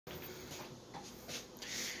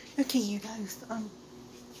Okay, you guys, I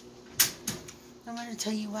want to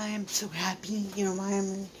tell you why I'm so happy, why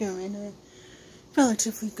I'm, in a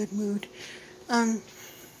relatively good mood. Um,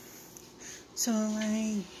 so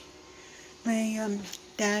my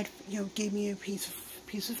dad, gave me a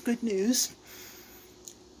piece of good news,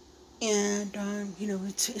 and,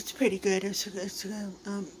 it's pretty good. It's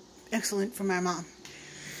excellent for my mom.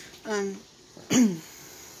 Um,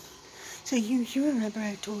 so you remember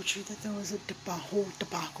I told you that there was a whole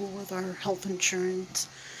debacle with our health insurance,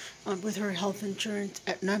 with her health insurance,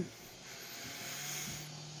 Aetna.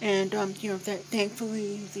 And, that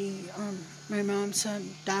thankfully my mom's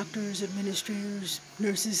doctors, administrators,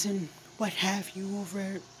 nurses, and what have you over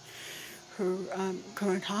at her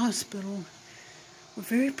current hospital were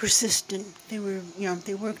very persistent. They were,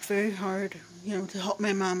 they worked very hard, to help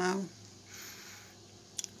my mom out.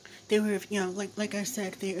 They were, like I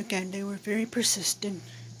said, they were very persistent,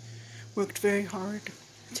 worked very hard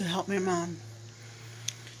to help my mom.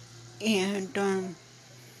 And,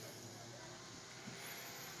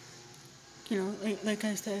 like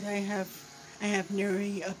I said, I have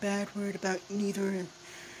nary a bad word about neither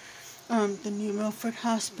the New Milford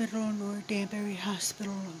Hospital nor Danbury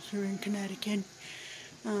Hospital here in Connecticut.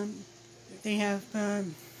 Um, they have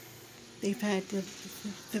they've had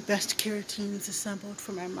the best care teams assembled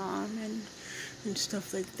for my mom and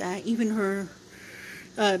stuff like that. Even her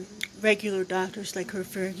regular doctors, like her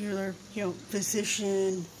regular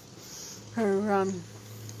physician, her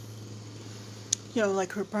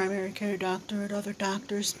like her primary care doctor and other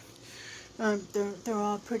doctors. They're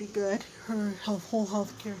all pretty good. Her whole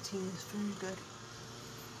healthcare team is very good.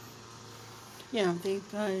 Yeah,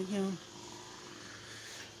 they've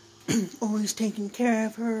always taken care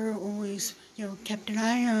of her, always kept an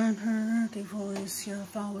eye on her. They've always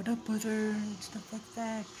followed up with her and stuff like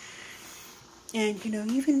that. And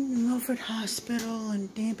even Milford Hospital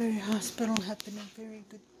and Danbury Hospital have been very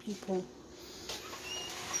good people.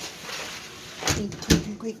 They've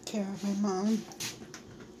taken great care of my mom.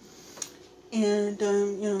 And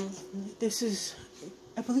this is,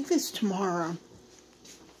 I believe it's tomorrow.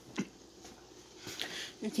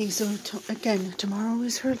 Okay, so again, tomorrow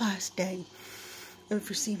is her last day of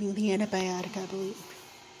receiving the antibiotic, I believe.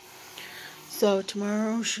 So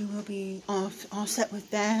tomorrow she will be all set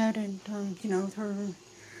with that, and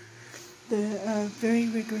the very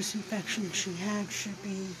rigorous infection she had should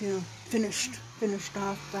be finished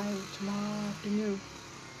off by tomorrow afternoon.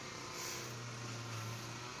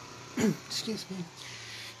 Excuse me.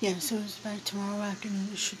 Yeah, so it's by tomorrow afternoon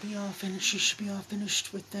it should be all finished. She should be all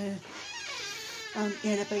finished with the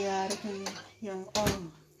antibiotic and all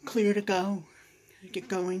clear to go, get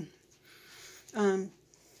going.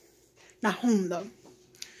 Not home though.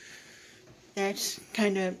 That's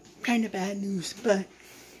kind of bad news, but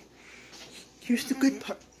here's the good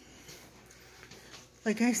part.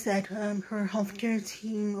 Like I said, her healthcare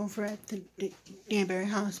team over at the Danbury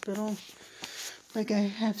Hospital, like I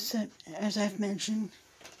have said, as I've mentioned,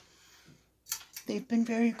 they've been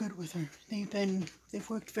very good with her. They've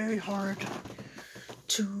worked very hard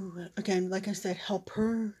to, again, like I said, help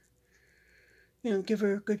her, give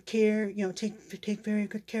her good care, take very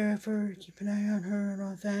good care of her, keep an eye on her and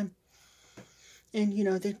all that.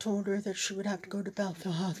 And, they told her that she would have to go to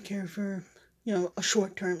Belleville Healthcare for, a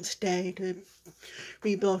short-term stay to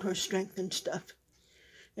rebuild her strength and stuff.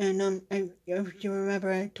 And, you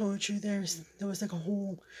remember I told you there was like a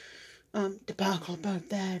whole, debacle about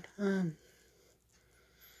that.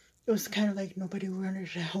 It was kind of like nobody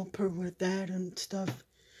wanted to help her with that and stuff.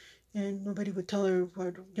 And nobody would tell her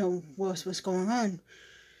what, what was going on,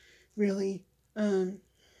 really. Because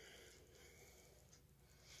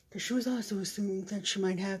she was also assuming that she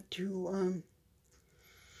might have to,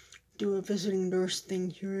 do a visiting nurse thing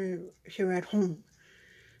here at home.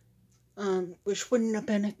 Which wouldn't have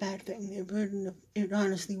been a bad thing. It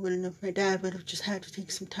honestly wouldn't have. My dad would have just had to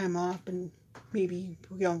take some time off and maybe,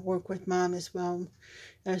 work with mom as well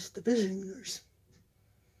as the visiting nurse.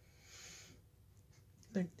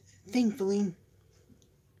 But thankfully,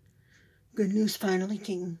 good news finally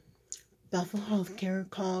came. Belleville Healthcare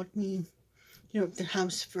called me, the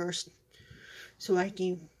house first. So I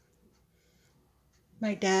gave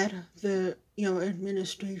my dad the,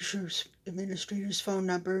 administrator's phone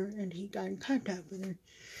number, and he got in contact with her.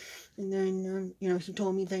 And then, he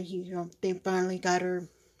told me that they finally got her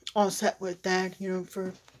all set with that,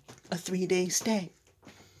 for a 3-day stay.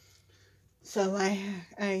 So I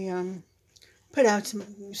put out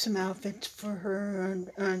some outfits for her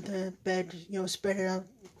on the bed, spread it out,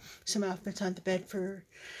 some outfits on the bed for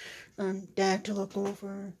Dad to look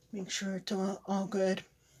over, make sure it's all good.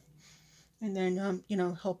 And then,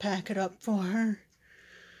 he'll pack it up for her.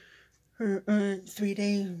 her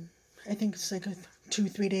 3-day, I think it's like a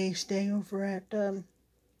 2-3 day stay over at the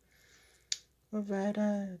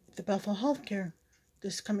Bethel Healthcare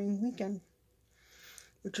this coming weekend,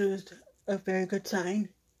 which is a very good sign.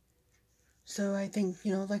 So I think,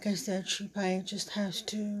 like I said, she probably just has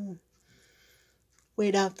to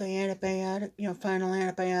wait out the antibiotic, final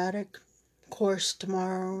antibiotic course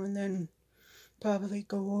tomorrow, and then probably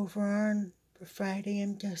go over on for Friday,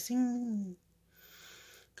 I'm guessing.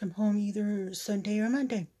 Come home either Sunday or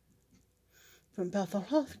Monday from Bethel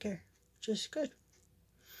Healthcare, which is good.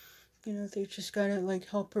 They just gotta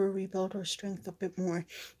help her rebuild her strength a bit more.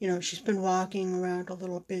 She's been walking around a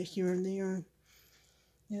little bit here and there.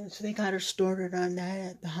 So they got her started on that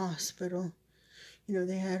at the hospital.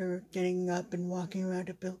 They had her getting up and walking around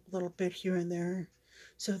a little bit here and there.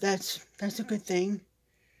 So that's a good thing.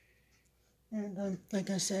 And like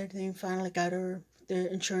I said, they finally got her,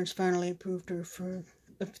 the insurance finally approved her for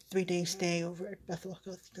a 3-day stay over at Bethel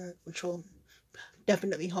Healthcare, which will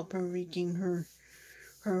definitely help her regain her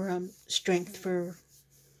strength for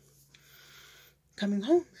coming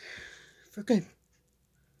home for good.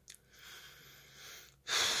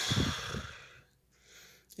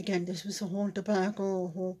 Again, this was a whole debacle, a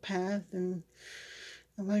whole path, and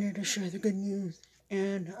I wanted to share the good news.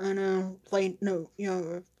 And on a light note,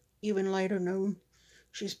 even lighter note,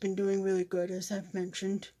 she's been doing really good, as I've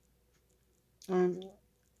mentioned.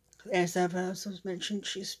 As I've also mentioned,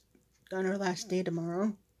 she's on her last day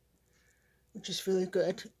tomorrow, which is really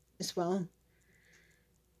good as well.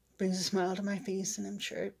 Brings a smile to my face, and I'm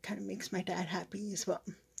sure it kind of makes my dad happy as well.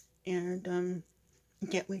 And I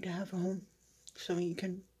can't wait to have her home so he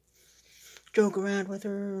can joke around with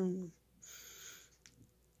her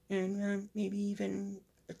and maybe even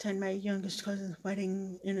attend my youngest cousin's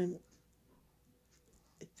wedding in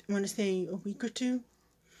I want to say a week or two.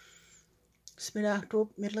 It's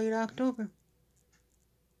mid-late October.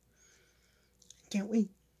 Can't wait.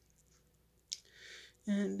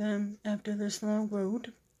 And after this long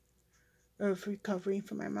road of recovery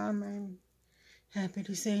for my mom, I'm happy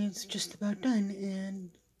to say it's just about done,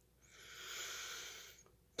 and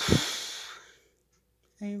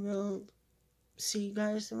I will see you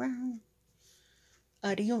guys around.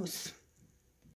 Adios.